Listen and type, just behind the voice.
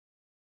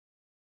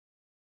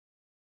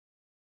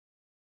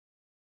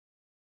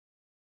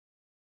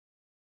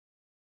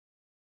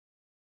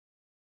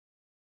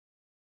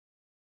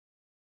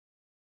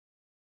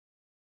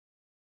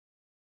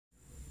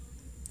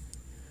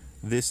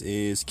This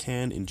is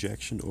CAN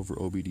injection over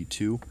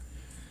OBD2.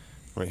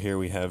 Right here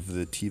we have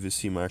the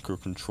Tiva-C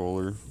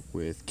microcontroller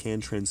with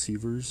CAN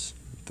transceivers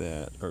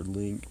that are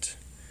linked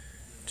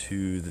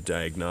to the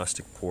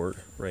diagnostic port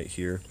right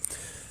here.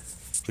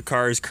 The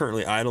car is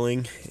currently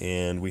idling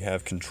and we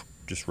have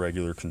just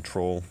regular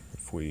control.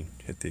 If we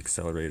hit the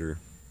accelerator,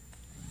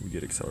 we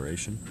get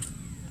acceleration.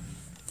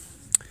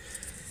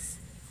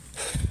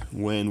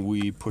 When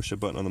we push a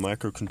button on the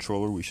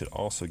microcontroller, we should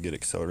also get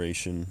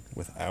acceleration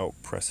without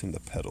pressing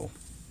the pedal.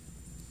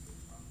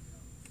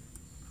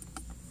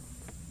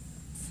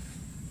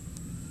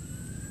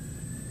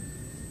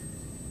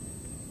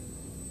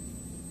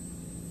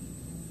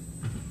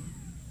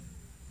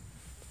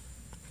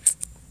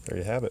 There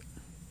you have it.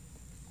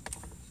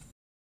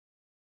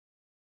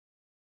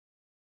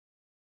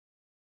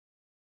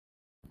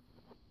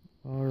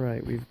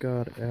 Alright, we've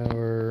got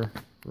our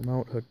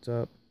remote hooked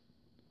up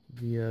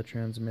via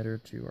transmitter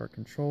to our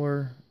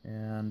controller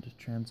and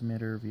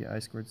transmitter via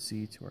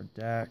I2C to our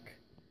DAC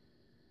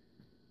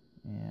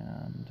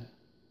and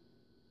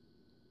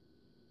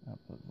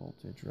output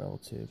voltage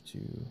relative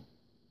to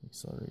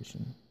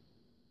acceleration.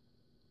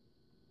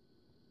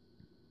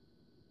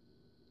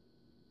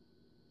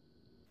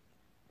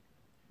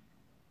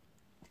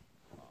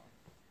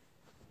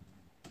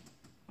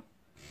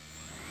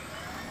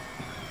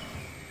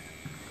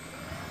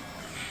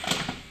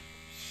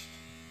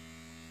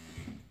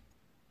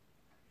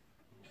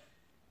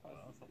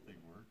 Something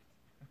worked.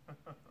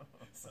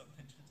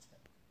 Something just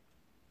happened.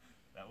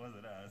 That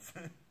wasn't us.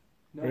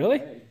 No really?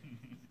 Way.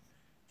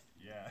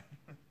 Yeah.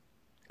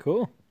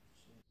 Cool.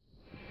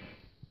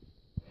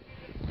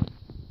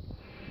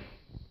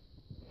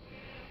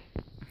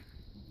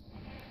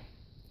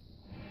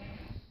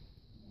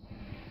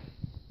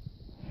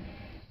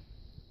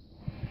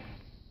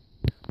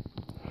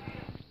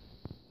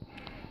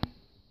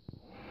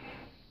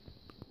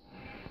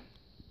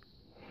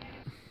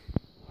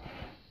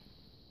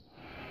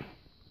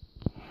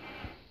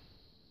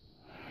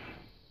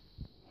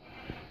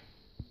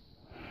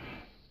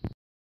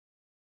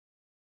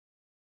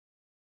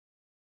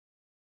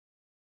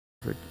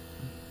 Perfect.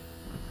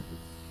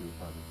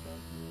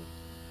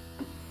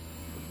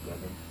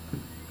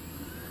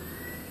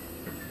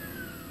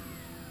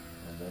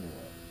 And then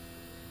what?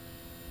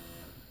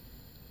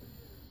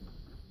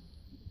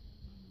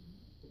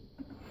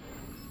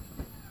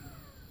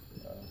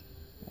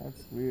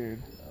 That's weird.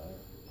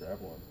 Grab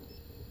one.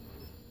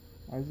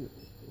 Why is it?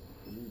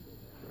 Dude,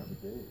 grab a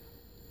date.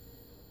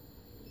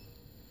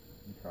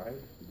 You try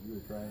it? Did you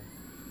try it?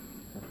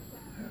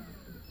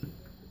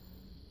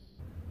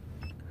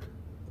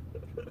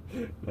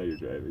 Now you're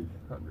driving.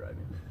 I'm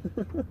driving.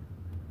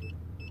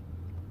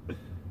 Are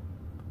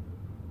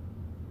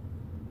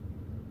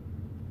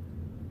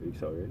you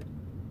accelerating?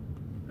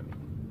 I mean,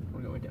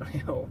 we're going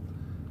downhill.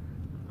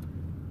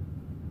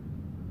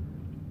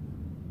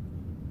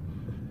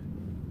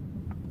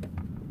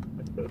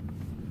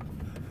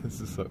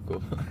 This is so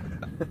cool.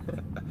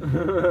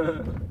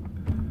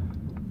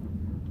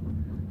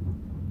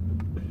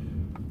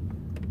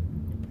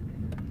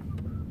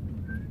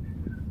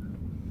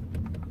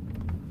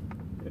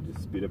 And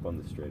just speed up on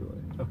the straightaway.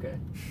 Okay.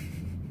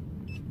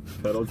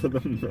 Pedal to the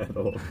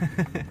metal.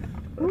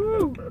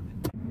 Woo!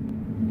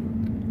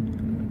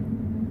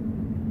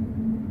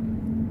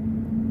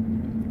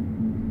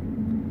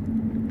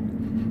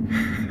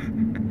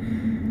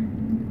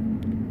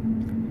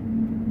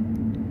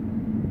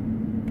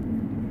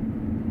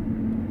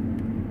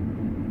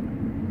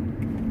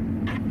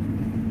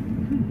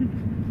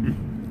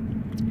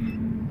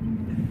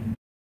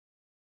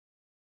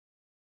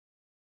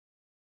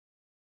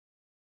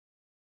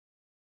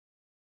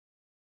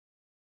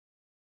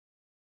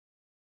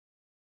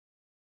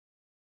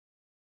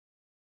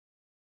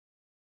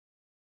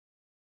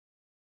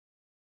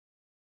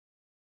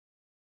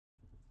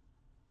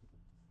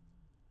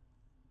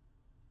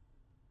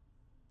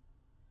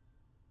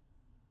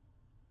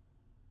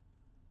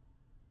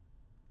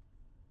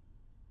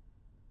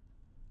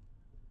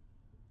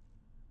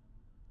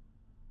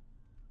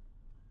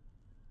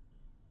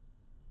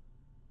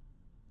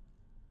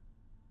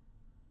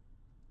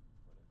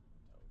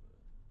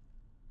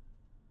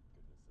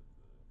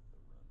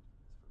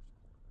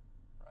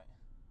 Right.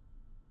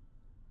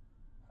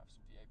 Have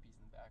some VIPs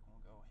in the back and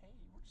we'll go, hey,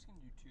 we're just going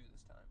to do 2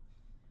 this time.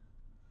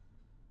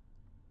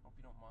 Hope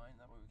you don't mind.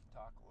 That way we can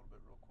talk a little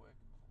bit real quick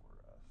before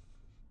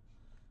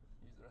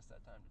use the rest of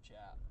that time to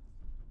chat.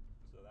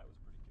 So that was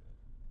pretty good.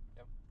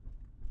 Yep.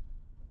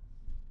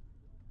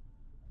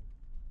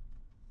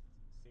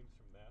 Seems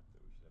from that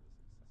we should have a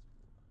successful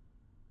run.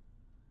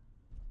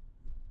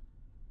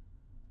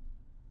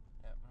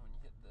 Yep, and when you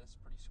hit this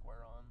pretty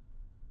square on,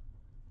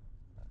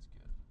 that's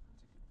good.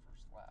 It's a good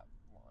first lap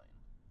line.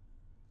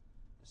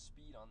 The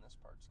speed on this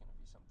part is going to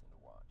be something to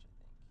watch, I